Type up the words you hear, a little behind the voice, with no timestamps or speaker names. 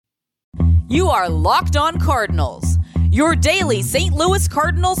You are Locked On Cardinals, your daily St. Louis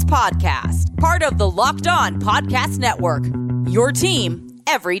Cardinals podcast, part of the Locked On Podcast Network, your team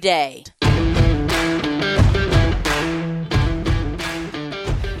every day.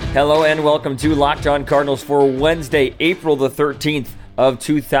 Hello and welcome to Locked On Cardinals for Wednesday, April the 13th of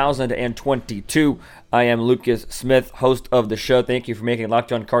 2022. I am Lucas Smith, host of the show. Thank you for making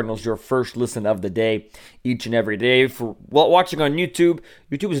Locked On Cardinals your first listen of the day, each and every day. For watching on YouTube,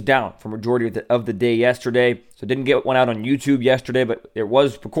 YouTube was down for majority of the day yesterday, so didn't get one out on YouTube yesterday, but it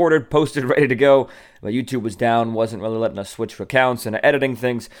was recorded, posted, ready to go. But YouTube was down, wasn't really letting us switch to accounts and editing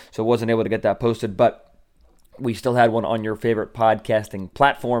things, so wasn't able to get that posted, but we still had one on your favorite podcasting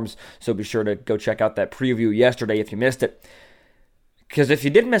platforms, so be sure to go check out that preview yesterday if you missed it. Because if you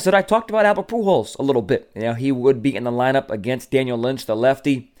did miss it, I talked about Albert Pujols a little bit. You know, he would be in the lineup against Daniel Lynch, the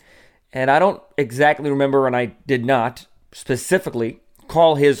lefty. And I don't exactly remember, and I did not specifically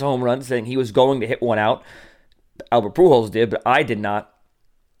call his home run, saying he was going to hit one out. Albert Pujols did, but I did not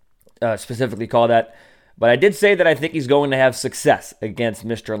specifically call that. But I did say that I think he's going to have success against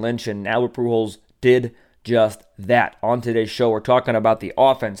Mr. Lynch, and Albert Pujols did just that. On today's show, we're talking about the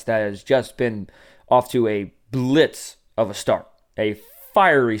offense that has just been off to a blitz of a start. A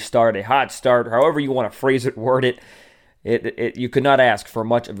fiery start, a hot start, however you want to phrase it, word it. You could not ask for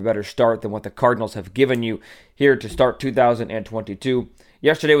much of a better start than what the Cardinals have given you here to start 2022.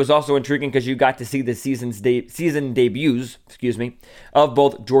 Yesterday was also intriguing because you got to see the season debuts, of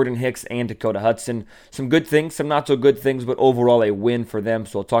both Jordan Hicks and Dakota Hudson. Some good things, some not so good things, but overall a win for them.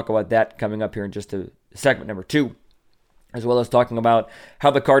 So we'll talk about that coming up here in just a segment number 2. As well as talking about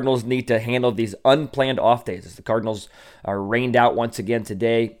how the Cardinals need to handle these unplanned off days. As the Cardinals are rained out once again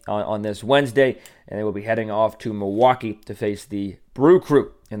today on this Wednesday, and they will be heading off to Milwaukee to face the Brew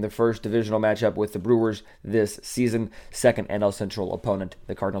Crew in the first divisional matchup with the Brewers this season. Second NL Central opponent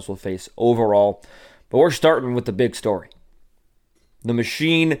the Cardinals will face overall. But we're starting with the big story. The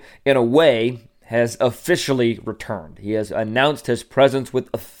machine, in a way, has officially returned. He has announced his presence with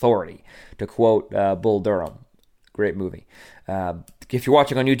authority, to quote Bull Durham. Great movie. If you're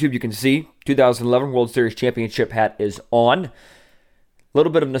watching on YouTube, you can see 2011 World Series championship hat is on. A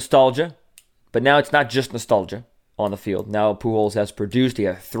little bit of nostalgia, but now it's not just nostalgia on the field. Now Pujols has produced. He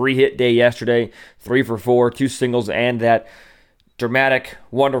had a 3-hit day yesterday, 3 for 4, 2 singles, and that dramatic,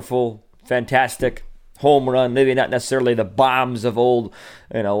 wonderful, fantastic home run. Maybe not necessarily the bombs of old.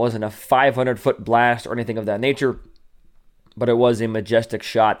 It wasn't a 500-foot blast or anything of that nature, but it was a majestic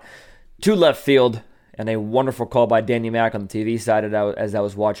shot to left field. And a wonderful call by Danny Mac on the TV side as I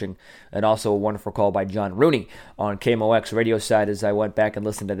was watching. And also a wonderful call by John Rooney on KMOX radio side as I went back and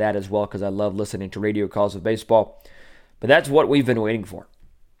listened to that as well, because I love listening to radio calls of baseball. But that's what we've been waiting for.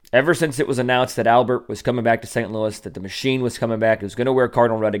 Ever since it was announced that Albert was coming back to St. Louis, that the machine was coming back, he was going to wear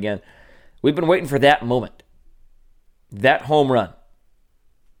Cardinal red again, we've been waiting for that moment. That home run.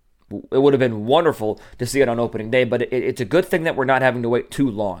 It would have been wonderful to see it on opening day, but it's a good thing that we're not having to wait too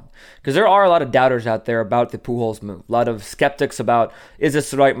long. Because there are a lot of doubters out there about the Pujols move. A lot of skeptics about, is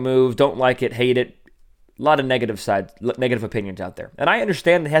this the right move? Don't like it, hate it. A lot of negative opinions out there. And I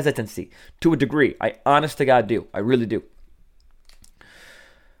understand the hesitancy to a degree. I honest to God do. I really do.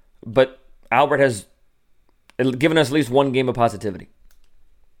 But Albert has given us at least one game of positivity.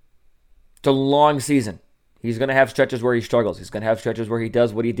 It's a long season. He's going to have stretches where he struggles. He's going to have stretches where he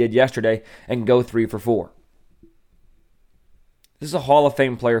does what he did yesterday and go 3 for 4. This is a Hall of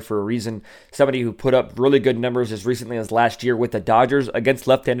Fame player for a reason. Somebody who put up really good numbers as recently as last year with the Dodgers against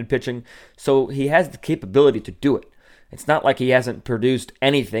left-handed pitching. So he has the capability to do it. It's not like he hasn't produced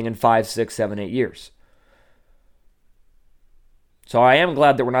anything in 5, 6, 7, 8 years. So I am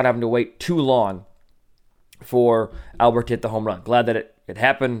glad that we're not having to wait too long for Albert to hit the home run. Glad that it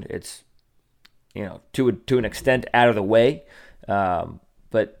happened. It's to an extent out of the way.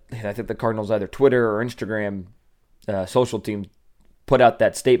 But I think the Cardinals, either Twitter or Instagram social team, put out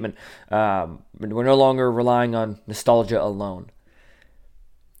that statement. We're no longer relying on nostalgia alone.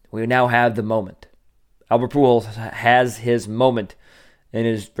 We now have the moment. Albert Pujols has his moment in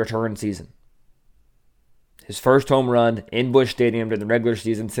his return season. His first home run in Busch Stadium during the regular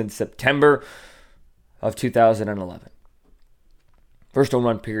season since September of 2011. First home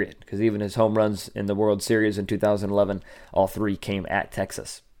run period, because even his home runs in the World Series in 2011, all 3 came at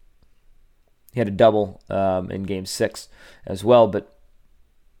Texas. He had a double in Game 6 as well, but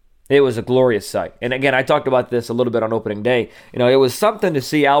it was a glorious sight. And again, I talked about this a little bit on opening day. It was something to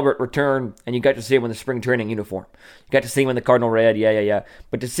see Albert return, and you got to see him in the spring training uniform. You got to see him in the Cardinal red, yeah.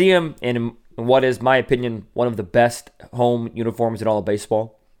 But to see him in what is, my opinion, one of the best home uniforms in all of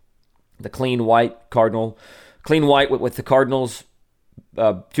baseball, the clean white Cardinal, clean white with the Cardinals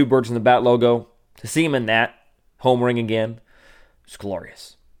two birds in the bat logo, to see him in that, homering again, it's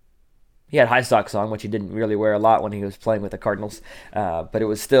glorious. He had high socks on, which he didn't really wear a lot when he was playing with the Cardinals, but it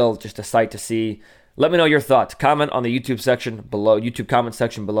was still just a sight to see. Let me know your thoughts. Comment on the YouTube comment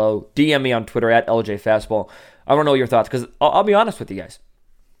section below. DM me on Twitter at LJFastball. I want to know your thoughts, because I'll be honest with you guys.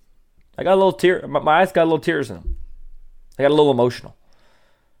 I got a little tear. My eyes got a little tears in them. I got a little emotional.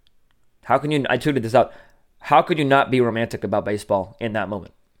 I tweeted this out. How could you not be romantic about baseball in that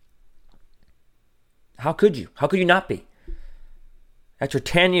moment? How could you? How could you not be? After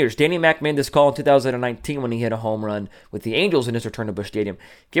 10 years, Danny Mac made this call in 2019 when he hit a home run with the Angels in his return to Busch Stadium.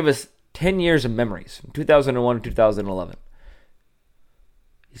 Give us 10 years of memories from 2001 to 2011.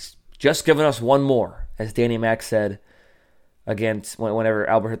 He's just given us one more, as Danny Mac said whenever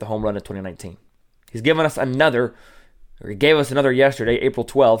Albert hit the home run in 2019. He gave us another yesterday, April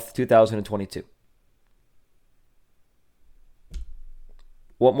 12th, 2022.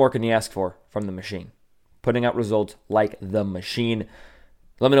 What more can you ask for from the machine? Putting out results like the machine.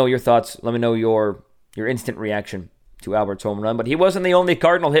 Let me know your thoughts. Let me know your instant reaction to Albert's home run. But he wasn't the only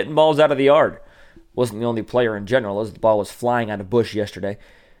Cardinal hitting balls out of the yard. Wasn't the only player in general, as the ball was flying out of Busch yesterday.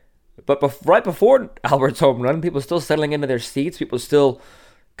 But right before Albert's home run, people still settling into their seats. People still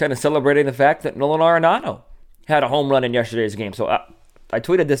kind of celebrating the fact that Nolan Arenado had a home run in yesterday's game. So I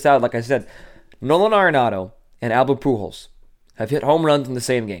tweeted this out, like I said. Nolan Arenado and Albert Pujols have hit home runs in the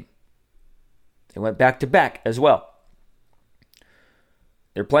same game. They went back-to-back as well.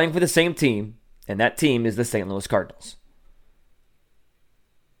 They're playing for the same team, and that team is the St. Louis Cardinals.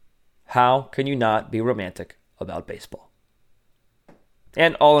 How can you not be romantic about baseball?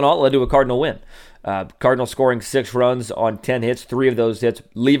 And all in all, it led to a Cardinal win. Cardinals scoring 6 runs on 10 hits, 3 of those hits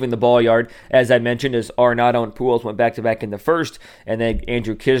leaving the ball yard. As I mentioned, as Arenado and Pujols went back-to-back in the first, and then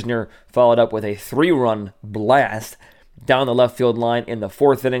Andrew Knizner followed up with a 3-run blast down the left field line in the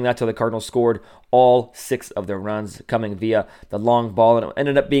 4th inning. That's how the Cardinals scored all 6 of their runs, coming via the long ball, and it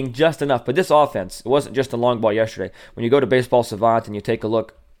ended up being just enough. But this offense, it wasn't just a long ball yesterday. When you go to Baseball Savant and you take a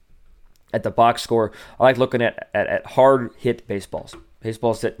look at the box score, I like looking at hard hit baseballs.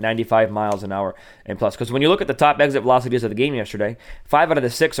 Baseballs hit 95 miles an hour and plus. Because when you look at the top exit velocities of the game yesterday, 5 out of the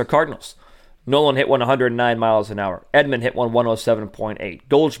 6 are Cardinals. Nolan hit one 109 miles an hour. Edman hit one 107.8.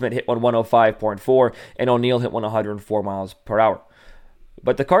 Goldschmidt hit one 105.4. And O'Neill hit one 104 miles per hour.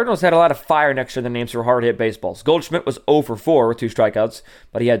 But the Cardinals had a lot of fire next to their names for hard hit baseballs. Goldschmidt was 0 for 4 with 2 strikeouts,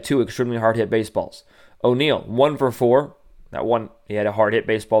 but he had 2 extremely hard hit baseballs. O'Neill, 1 for 4. That one, he had a hard hit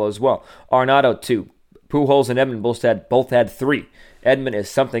baseball as well. Arenado, 2. Pujols and Edman both had 3. Edman is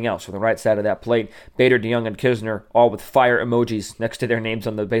something else from the right side of that plate. Bader, DeYoung, and Knizner all with fire emojis next to their names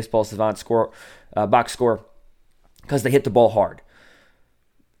on the Baseball Savant box score because they hit the ball hard.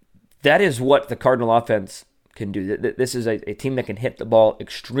 That is what the Cardinal offense can do. This is a team that can hit the ball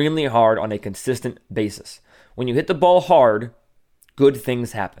extremely hard on a consistent basis. When you hit the ball hard, good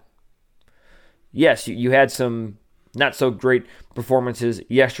things happen. Yes, you had some not so great performances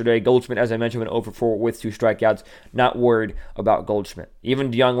yesterday. Goldschmidt, as I mentioned, went 0 for 4 with 2 strikeouts. Not worried about Goldschmidt.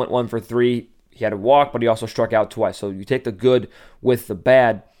 Even DeYoung went 1 for 3. He had a walk, but he also struck out twice. So you take the good with the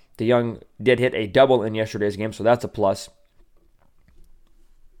bad. DeYoung did hit a double in yesterday's game, so that's a plus.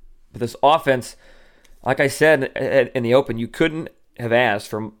 But this offense, like I said in the open, you couldn't have asked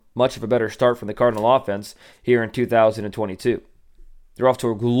for much of a better start from the Cardinal offense here in 2022. They're off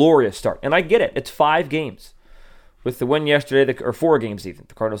to a glorious start. And I get it. It's 5 games. With the win yesterday, or 4 games even.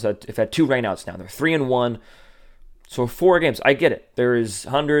 The Cardinals have had 2 rainouts now. They're 3-1. So 4 games. I get it. There is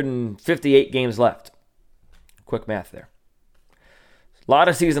 158 games left. Quick math there. A lot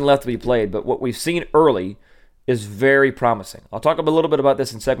of season left to be played, but what we've seen early is very promising. I'll talk a little bit about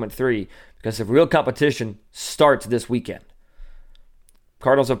this in segment 3 because the real competition starts this weekend.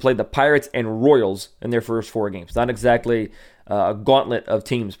 Cardinals have played the Pirates and Royals in their first 4 games. Not exactly a gauntlet of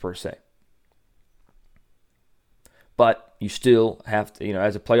teams per se. But you still have to,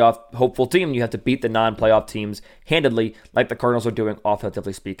 as a playoff hopeful team, you have to beat the non-playoff teams handedly like the Cardinals are doing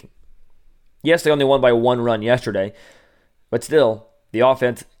offensively speaking. Yes, they only won by 1 run yesterday, but still, the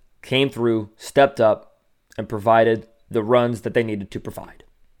offense came through, stepped up, and provided the runs that they needed to provide.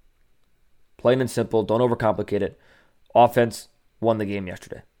 Plain and simple, don't overcomplicate it. Offense won the game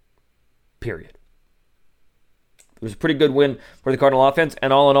yesterday. Period. It was a pretty good win for the Cardinal offense,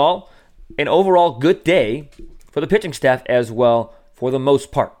 and all in all, an overall good day for the pitching staff as well, for the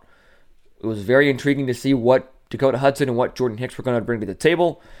most part. It was very intriguing to see what Dakota Hudson and what Jordan Hicks were going to bring to the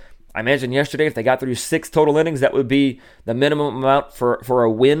table. I imagine yesterday, if they got through 6 total innings, that would be the minimum amount for a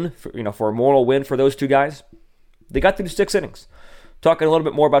win, for a moral win for those 2 guys. They got through 6 innings. Talking a little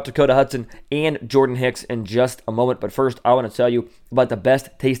bit more about Dakota Hudson and Jordan Hicks in just a moment. But first, I want to tell you about the best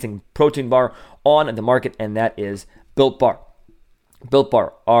tasting protein bar on the market, and that is Built Bar. Built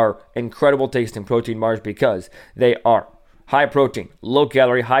Bar are incredible tasting protein bars because they are high protein, low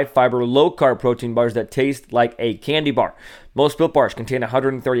calorie, high fiber, low carb protein bars that taste like a candy bar. Most Built Bars contain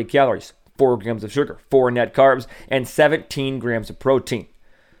 130 calories, 4 grams of sugar, 4 net carbs, and 17 grams of protein.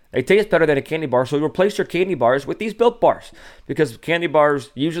 They taste better than a candy bar, so replace your candy bars with these Built Bars because candy bars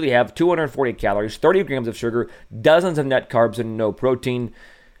usually have 240 calories, 30 grams of sugar, dozens of net carbs, and no protein.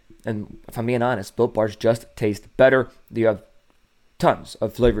 And if I'm being honest, Built Bars just taste better. You have tons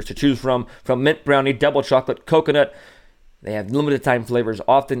of flavors to choose from mint brownie, double chocolate, coconut. They have limited time flavors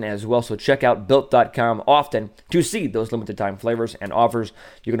often as well, so check out Built.com often to see those limited time flavors and offers.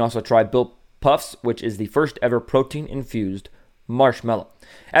 You can also try Built Puffs, which is the first ever protein-infused marshmallow.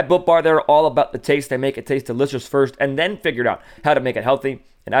 At Built Bar, they're all about the taste. They make it taste delicious first and then figured out how to make it healthy.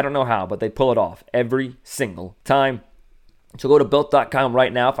 And I don't know how, but they pull it off every single time. So go to Built.com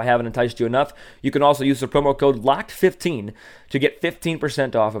right now if I haven't enticed you enough. You can also use the promo code LOCKED15 to get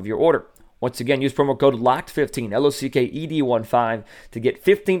 15% off of your order. Once again, use promo code LOCKED15, LOCKED15, to get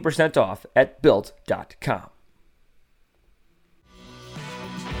 15% off at Built.com.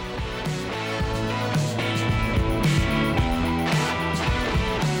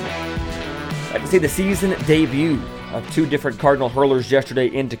 I can see the season debut of two different Cardinal hurlers yesterday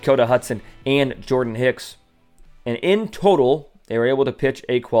in Dakota Hudson and Jordan Hicks. And in total, they were able to pitch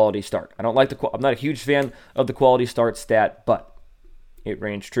a quality start. I'm not a huge fan of the quality start stat, but it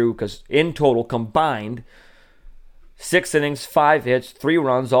ranged true because in total, combined, 6 innings, 5 hits, 3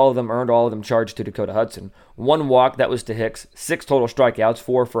 runs, all of them earned, all of them charged to Dakota Hudson. 1 walk, that was to Hicks. 6 total strikeouts,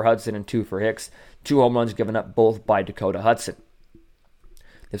 4 for Hudson and 2 for Hicks. 2 home runs given up, both by Dakota Hudson.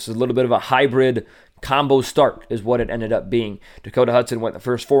 This is a little bit of a hybrid combo start is what it ended up being. Dakota Hudson went the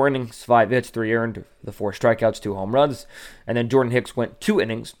first 4 innings, 5 hits, 3 earned, the 4 strikeouts, 2 home runs. And then Jordan Hicks went 2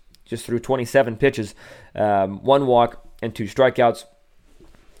 innings, just threw 27 pitches, 1 walk, and 2 strikeouts.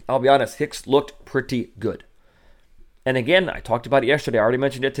 I'll be honest, Hicks looked pretty good. And again, I talked about it yesterday. I already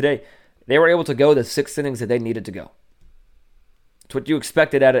mentioned it today. They were able to go the 6 innings that they needed to go. It's what you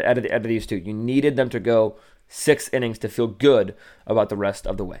expected out of these two. You needed them to go 6 innings to feel good about the rest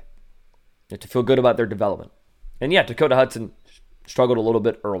of the way, to feel good about their development. And yeah, Dakota Hudson struggled a little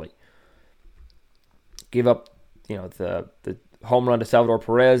bit early. Gave up, the home run to Salvador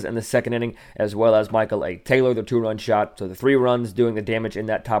Perez in the second inning, as well as Michael A. Taylor, the 2-run shot. So the 3 runs doing the damage in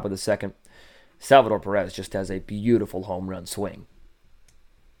that top of the second. Salvador Perez just has a beautiful home run swing.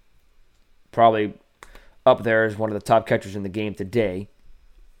 Probably up there as one of the top catchers in the game today,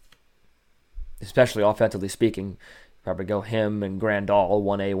 especially offensively speaking. Probably go him and Grandal,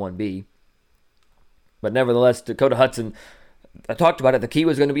 1A, 1B. But nevertheless, Dakota Hudson, I talked about it, the key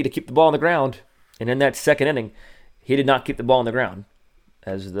was going to be to keep the ball on the ground. And in that second inning, he did not keep the ball on the ground,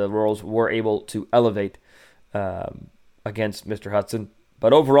 as the Royals were able to elevate against Mr. Hudson.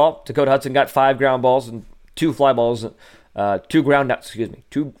 But overall, Dakota Hudson got 5 ground balls and 2 fly balls, 5 ground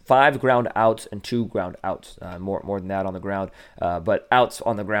outs and 2 ground outs. More than that on the ground. But outs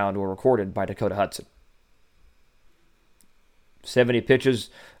on the ground were recorded by Dakota Hudson. 70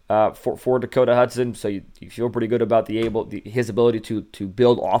 pitches for Dakota Hudson, so you feel pretty good about his ability to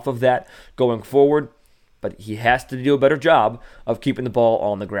build off of that going forward. But he has to do a better job of keeping the ball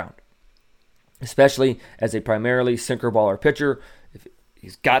on the ground, especially as a primarily sinker baller pitcher.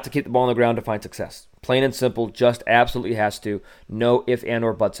 He's got to keep the ball on the ground to find success. Plain and simple, just absolutely has to. No if and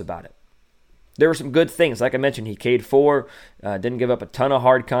or buts about it. There were some good things. Like I mentioned, he K'd 4, didn't give up a ton of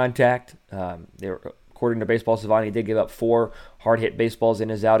hard contact. According to Baseball Savant, he did give up 4 hard-hit baseballs in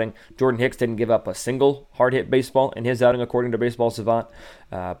his outing. Jordan Hicks didn't give up a single hard-hit baseball in his outing, according to Baseball Savant.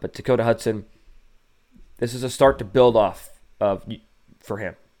 But Dakota Hudson, this is a start to build off of for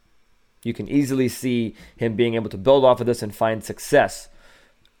him. You can easily see him being able to build off of this and find success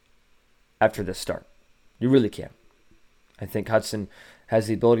after this start. You really can. I think Hudson has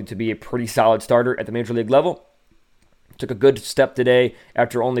the ability to be a pretty solid starter at the major league level. Took a good step today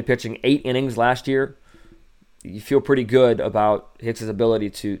after only pitching 8 innings last year. You feel pretty good about Hicks'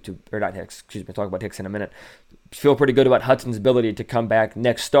 ability or not Hicks, excuse me, I'll talk about Hicks in a minute. You feel pretty good about Hudson's ability to come back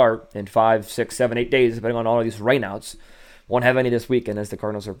next start in 5, 6, 7, 8 days, depending on all of these rainouts. Won't have any this weekend as the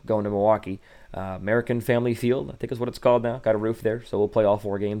Cardinals are going to Milwaukee. American Family Field, I think is what it's called now. Got a roof there, so we'll play all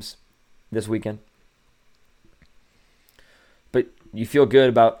 4 games this weekend. But you feel good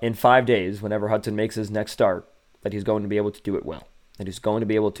about in 5 days, whenever Hudson makes his next start, that he's going to be able to do it well. That he's going to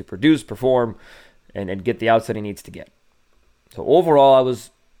be able to produce, perform, and get the outs that he needs to get. So overall,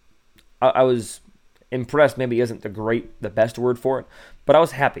 I was impressed maybe isn't the best word for it, but I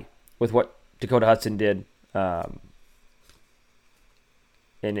was happy with what Dakota Hudson did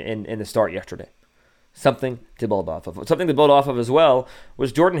in the start yesterday. Something to build off of. Something to build off of as well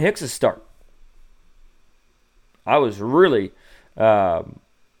was Jordan Hicks' start. I was really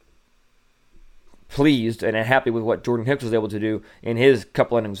pleased and happy with what Jordan Hicks was able to do in his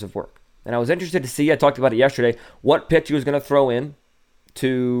couple innings of work. And I was interested to see, I talked about it yesterday, what pitch he was going to throw in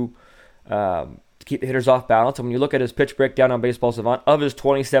to keep the hitters off balance. And when you look at his pitch breakdown on Baseball Savant, of his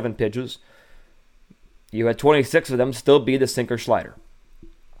 27 pitches, you had 26 of them still be the sinker slider.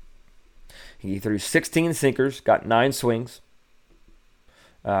 He threw 16 sinkers, got 9 swings,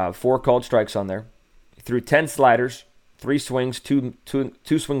 4 called strikes on there. He threw 10 sliders, 3 swings, two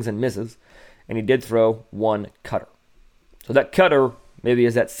swings and misses, and he did throw 1 cutter. So that cutter maybe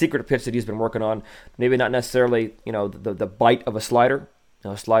is that secret pitch that he's been working on. Maybe not necessarily, the bite of a slider.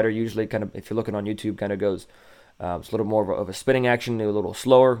 A slider usually kind of, if you're looking on YouTube, kind of goes, it's a little more of a spinning action, a little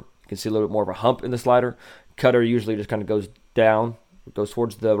slower. You can see a little bit more of a hump in the slider. Cutter usually just kind of goes down, goes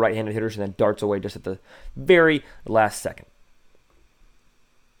towards the right-handed hitters, and then darts away just at the very last second.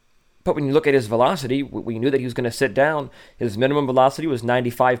 But when you look at his velocity, we knew that he was going to sit down. His minimum velocity was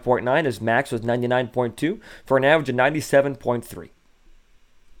 95.9. His max was 99.2 for an average of 97.3.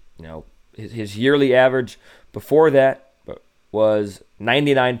 His yearly average before that was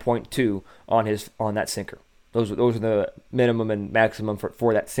 99.2 on that sinker. Those are the minimum and maximum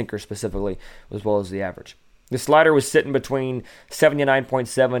for that sinker specifically, as well as the average. The slider was sitting between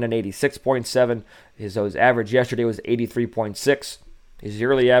 79.7 and 86.7. His average yesterday was 83.6. His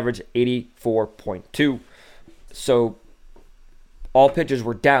yearly average, 84.2. So all pitches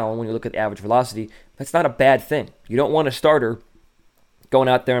were down when you look at the average velocity. That's not a bad thing. You don't want a starter going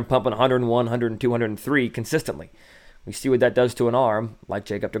out there and pumping 101, 102, 103 consistently. We see what that does to an arm like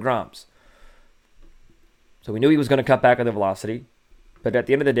Jacob deGrom's. So we knew he was going to cut back on the velocity. But at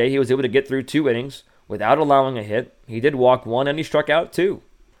the end of the day, he was able to get through 2 innings without allowing a hit. He did walk 1 and he struck out 2.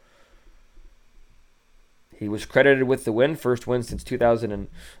 He was credited with the win, first win since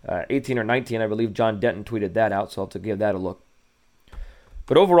 2018 or 19. I believe John Denton tweeted that out, so I'll have to give that a look.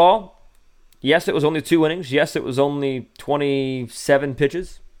 But overall, yes, it was only 2 innings. Yes, it was only 27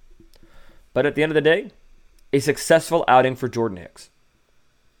 pitches. But at the end of the day, a successful outing for Jordan Hicks.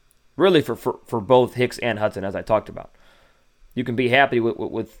 Really for both Hicks and Hudson, as I talked about. You can be happy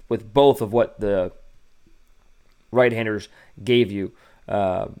with both of what the right-handers gave you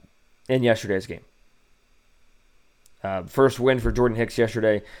in yesterday's game. First win for Jordan Hicks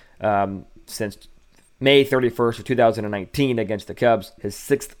yesterday since May 31st of 2019 against the Cubs. His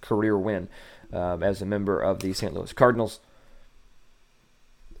 6th career win as a member of the St. Louis Cardinals.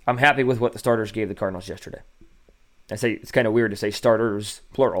 I'm happy with what the starters gave the Cardinals yesterday. I say it's kind of weird to say starters,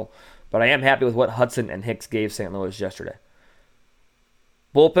 plural, but I am happy with what Hudson and Hicks gave St. Louis yesterday.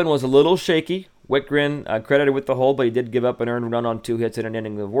 Bullpen was a little shaky. Wittgren credited with the hold, but he did give up an earned run on 2 hits in an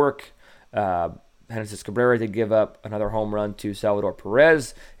inning of work. Genesis Cabrera did give up another home run to Salvador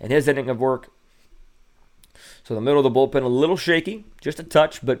Perez in his inning of work. So the middle of the bullpen a little shaky, just a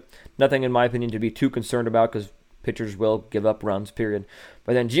touch, but nothing in my opinion to be too concerned about because pitchers will give up runs, period.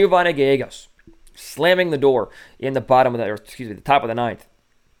 But then Giovanni Gallegos slamming the door in the top of the 9th.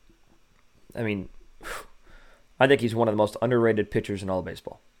 I mean, I think he's one of the most underrated pitchers in all of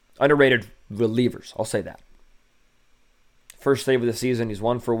baseball. Underrated relievers, I'll say that. First save of the season, he's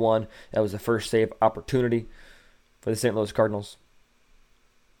 1 for 1. That was the first save opportunity for the St. Louis Cardinals.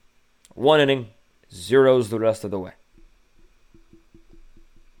 1 inning, zeros the rest of the way.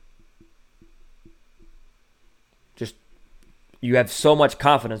 Just, you have so much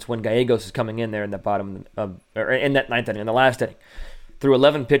confidence when Gallegos is coming in there in the bottom of, or in that 9th inning, in the last inning. Threw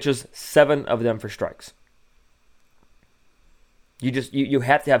 11 pitches, 7 of them for strikes. You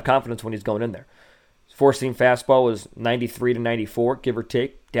have to have confidence when he's going in there. His 4-seam fastball was 93 to 94, give or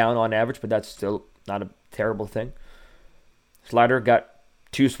take, down on average, but that's still not a terrible thing. Slider got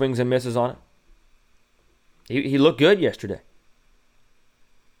 2 swings and misses on it. He looked good yesterday.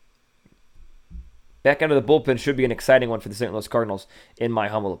 Back end of the bullpen should be an exciting one for the St. Louis Cardinals, in my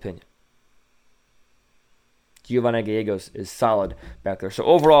humble opinion. Giovanni Gallegos is solid back there. So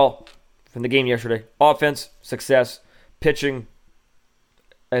overall, from the game yesterday, offense, success, pitching,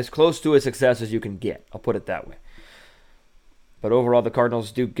 as close to a success as you can get. I'll put it that way. But overall, the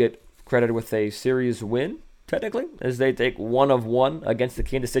Cardinals do get credited with a series win, technically, as they take 1 of 1 against the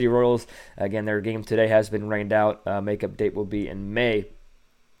Kansas City Royals. Again, their game today has been rained out. Makeup date will be in May.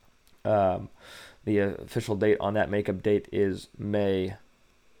 The official date on that makeup date is May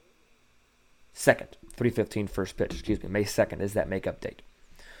 2nd, 3:15 first pitch. May 2nd is that makeup date.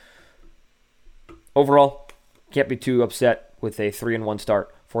 overall, can't be too upset with a 3-1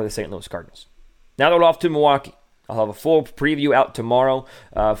 start for the St. Louis Cardinals. Now they're off to Milwaukee. I'll have a full preview out tomorrow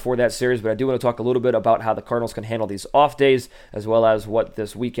for that series, but I do want to talk a little bit about how the Cardinals can handle these off days, as well as what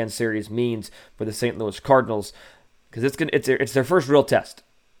this weekend series means for the St. Louis Cardinals, because it's their first real test,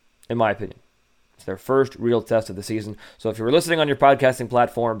 in my opinion. It's their first real test of the season. So if you're listening on your podcasting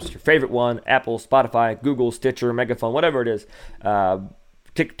platforms, your favorite one, Apple, Spotify, Google, Stitcher, Megaphone, whatever it is,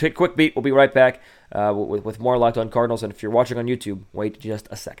 take a quick beat. We'll be right back with more Locked On Cardinals. And if you're watching on YouTube, wait just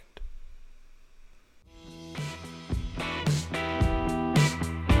a second.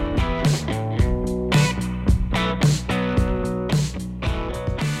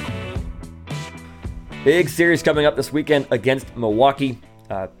 Big series coming up this weekend against Milwaukee.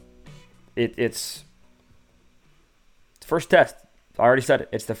 It's the first test. I already said it.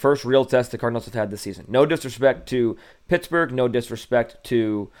 It's the first real test the Cardinals have had this season. No disrespect to Pittsburgh. No disrespect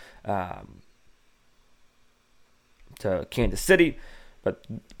to Kansas City. But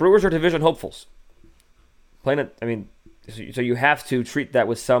Brewers are division hopefuls. So you have to treat that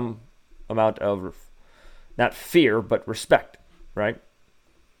with some amount of, not fear, but respect, right?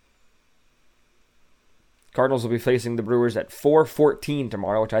 Cardinals will be facing the Brewers at 4:14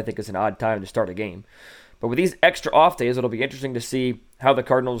 tomorrow, which I think is an odd time to start a game. But with these extra off days, it'll be interesting to see how the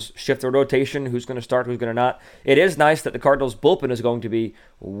Cardinals shift their rotation, who's going to start, who's going to not. It is nice that the Cardinals' bullpen is going to be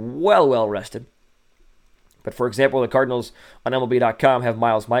well rested. But for example, the Cardinals on MLB.com have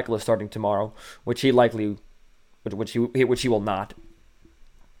Miles Mikolas starting tomorrow, which he will not.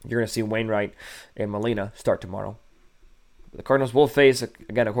 You're going to see Wainwright and Molina start tomorrow. The Cardinals will face,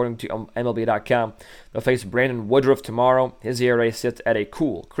 again, according to MLB.com, they'll face Brandon Woodruff tomorrow. His ERA sits at a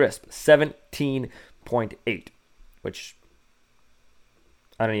cool, crisp 17.8, which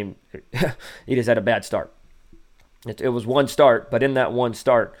he just had a bad start. It was one start, but in that one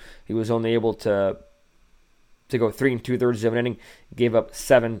start, he was only able to go 3 2/3 of an inning, gave up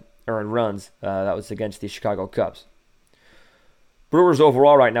 7 earned runs. That was against the Chicago Cubs. Brewers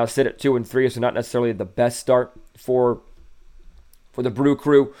overall right now sit at 2-3, so not necessarily the best start for the Brew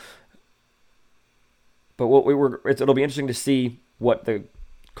Crew. But it'll be interesting to see what the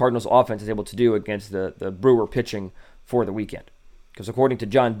Cardinals offense is able to do against the Brewer pitching for the weekend. Because according to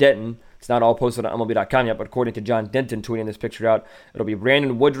John Denton, it's not all posted on MLB.com yet, but according to John Denton tweeting this picture out, it'll be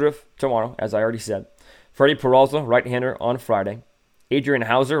Brandon Woodruff tomorrow, as I already said. Freddie Peralta, right-hander, on Friday. Adrian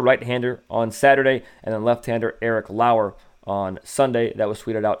Hauser, right-hander, on Saturday. And then left-hander Eric Lauer on Sunday. That was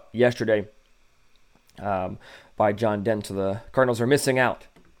tweeted out yesterday by John Denton. So the Cardinals are missing out,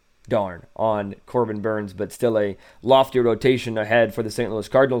 darn, on Corbin Burnes, but still a lofty rotation ahead for the St. Louis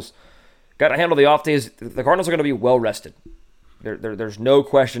Cardinals. Got to handle the off days. The Cardinals are going to be well rested. There's no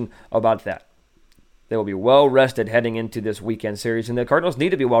question about that. They will be well rested heading into this weekend series, and the Cardinals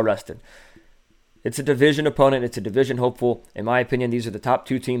need to be well rested. It's a division opponent. It's a division hopeful. In my opinion, these are the top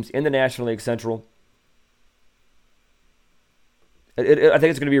 2 teams in the National League Central. I think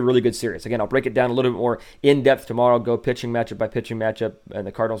it's going to be a really good series. Again, I'll break it down a little bit more in-depth tomorrow. Go pitching matchup by pitching matchup, and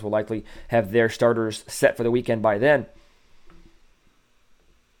the Cardinals will likely have their starters set for the weekend by then.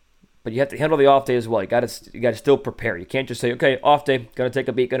 But you have to handle the off day as well. You got to still prepare. You can't just say, okay, off day, going to take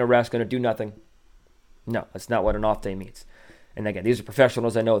a beat, going to rest, going to do nothing. No, that's not what an off day means. And again, these are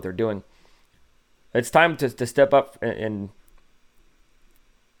professionals. I know what they're doing. It's time to step up and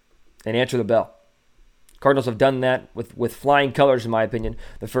answer the bell. Cardinals have done that with flying colors, in my opinion,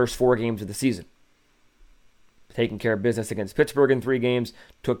 the first 4 games of the season. Taking care of business against Pittsburgh in 3 games,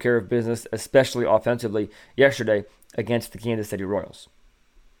 took care of business, especially offensively, yesterday against the Kansas City Royals.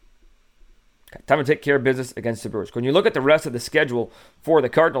 Okay, time to take care of business against the Brewers. When you look at the rest of the schedule for the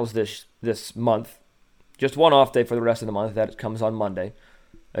Cardinals this month, just one off day for the rest of the month. That comes on Monday.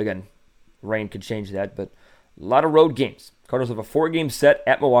 Again, rain could change that, but a lot of road games. Cardinals have a 4-game set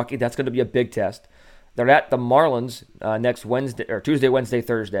at Milwaukee. That's going to be a big test. They're at the Marlins next Wednesday, or Tuesday, Wednesday,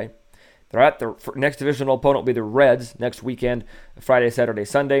 Thursday. They're at the next divisional opponent will be the Reds next weekend, Friday, Saturday,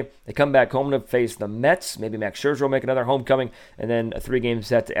 Sunday. They come back home to face the Mets. Maybe Max Scherzer will make another homecoming, and then a 3-game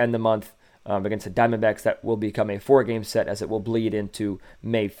set to end the month against the Diamondbacks. That will become a 4-game set as it will bleed into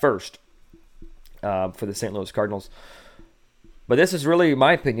May 1st for the St. Louis Cardinals. But this is really, in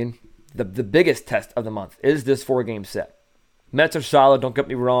my opinion, the biggest test of the month is this 4-game set. Mets are solid, don't get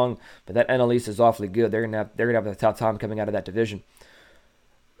me wrong, but that NL East is awfully good. They're gonna have a tough time coming out of that division.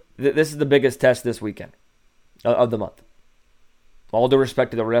 This is the biggest test this weekend of the month. All due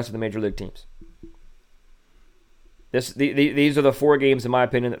respect to the rest of the major league teams. These are the 4 games, in my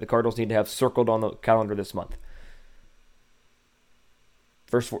opinion, that the Cardinals need to have circled on the calendar this month.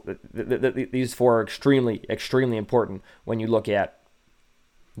 First 4, these 4 are extremely, extremely important when you look at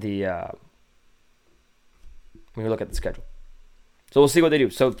the when you look at the schedule. So we'll see what they do.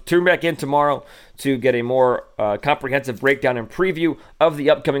 So tune back in tomorrow to get a more comprehensive breakdown and preview of the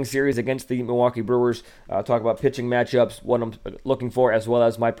upcoming series against the Milwaukee Brewers. Talk about pitching matchups, what I'm looking for, as well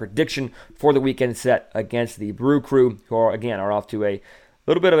as my prediction for the weekend set against the Brew Crew, who are off to a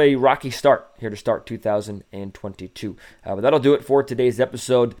little bit of a rocky start here to start 2022. But that'll do it for today's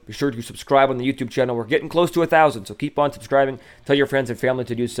episode. Be sure to subscribe on the YouTube channel. We're getting close to 1,000, so keep on subscribing. Tell your friends and family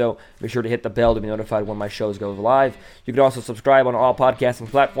to do so. Be sure to hit the bell to be notified when my shows go live. You can also subscribe on all podcasting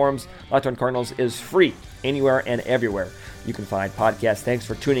platforms. Locked On Cardinals is free anywhere and everywhere you can find podcasts. Thanks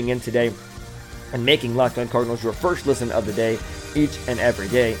for tuning in today and making Locked On Cardinals your first listen of the day each and every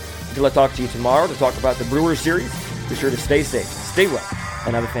day. Until I talk to you tomorrow to talk about the Brewers series, be sure to stay safe, stay well,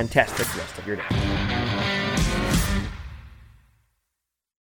 and have a fantastic rest of your day.